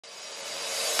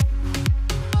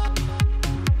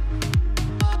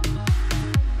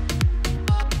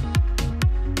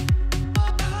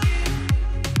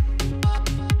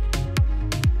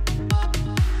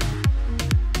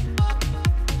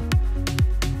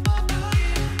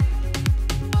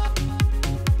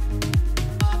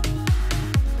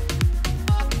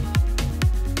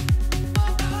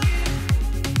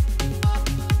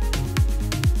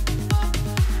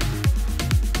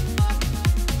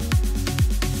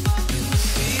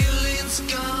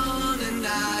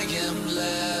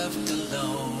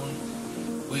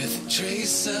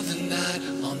trace of the night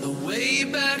on the way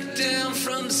back down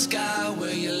from the sky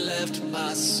where you left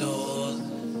my soul.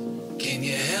 Can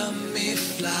you help me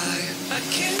fly? I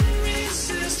can't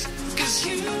resist, 'cause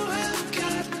you have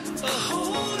got a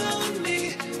hold on me.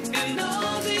 And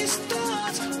all these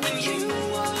thoughts, when you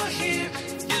are here,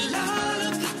 you light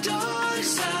up the dark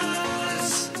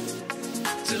sides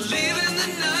to live in the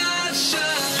night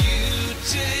shine. You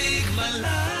take my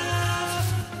life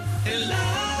and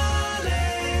light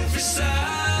every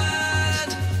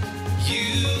side. You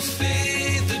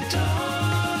fade the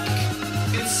dark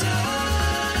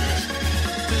inside.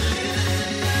 The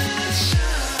living light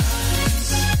shines.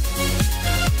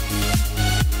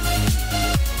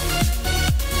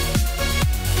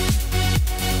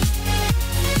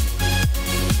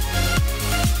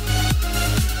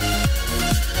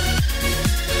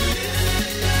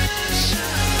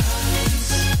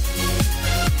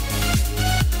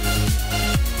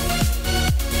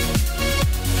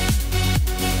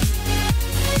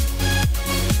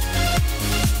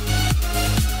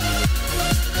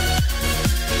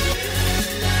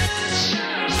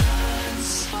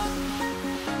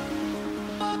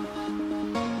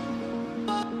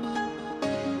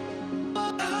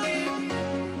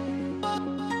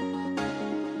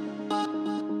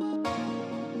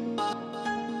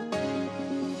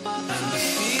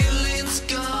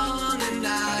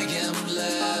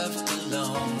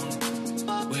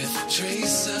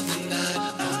 Trace of the night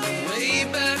on the way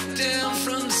back down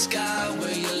from the sky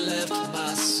where you left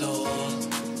my soul.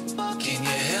 Can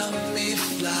you help me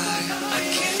fly? I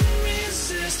can't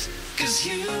resist, 'cause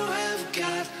you have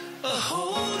got a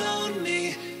hold on me.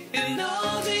 And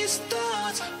all these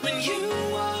thoughts, when you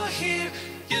are here,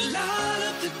 you light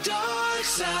up the dark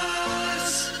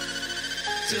sides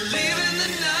to live in the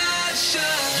night.